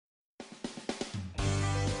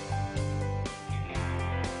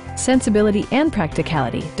Sensibility and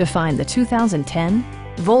practicality define the 2010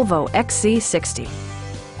 Volvo XC60.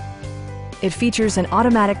 It features an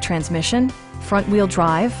automatic transmission, front-wheel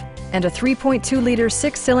drive, and a 3.2-liter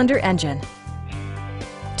six-cylinder engine.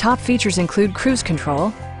 Top features include cruise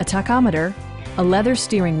control, a tachometer, a leather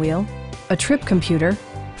steering wheel, a trip computer,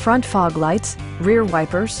 front fog lights, rear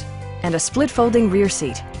wipers, and a split-folding rear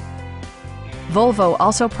seat. Volvo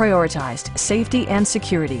also prioritized safety and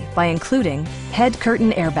security by including head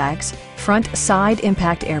curtain airbags, front side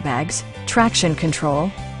impact airbags, traction control,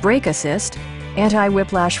 brake assist,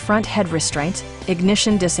 anti-whiplash front head restraints,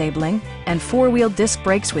 ignition disabling, and four-wheel disc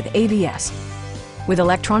brakes with ABS. With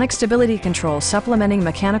electronic stability control supplementing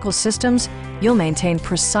mechanical systems, you'll maintain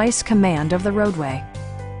precise command of the roadway.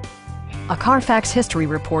 A Carfax history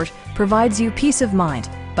report provides you peace of mind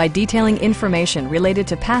by detailing information related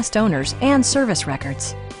to past owners and service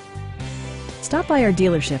records. Stop by our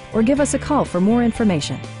dealership or give us a call for more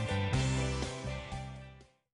information.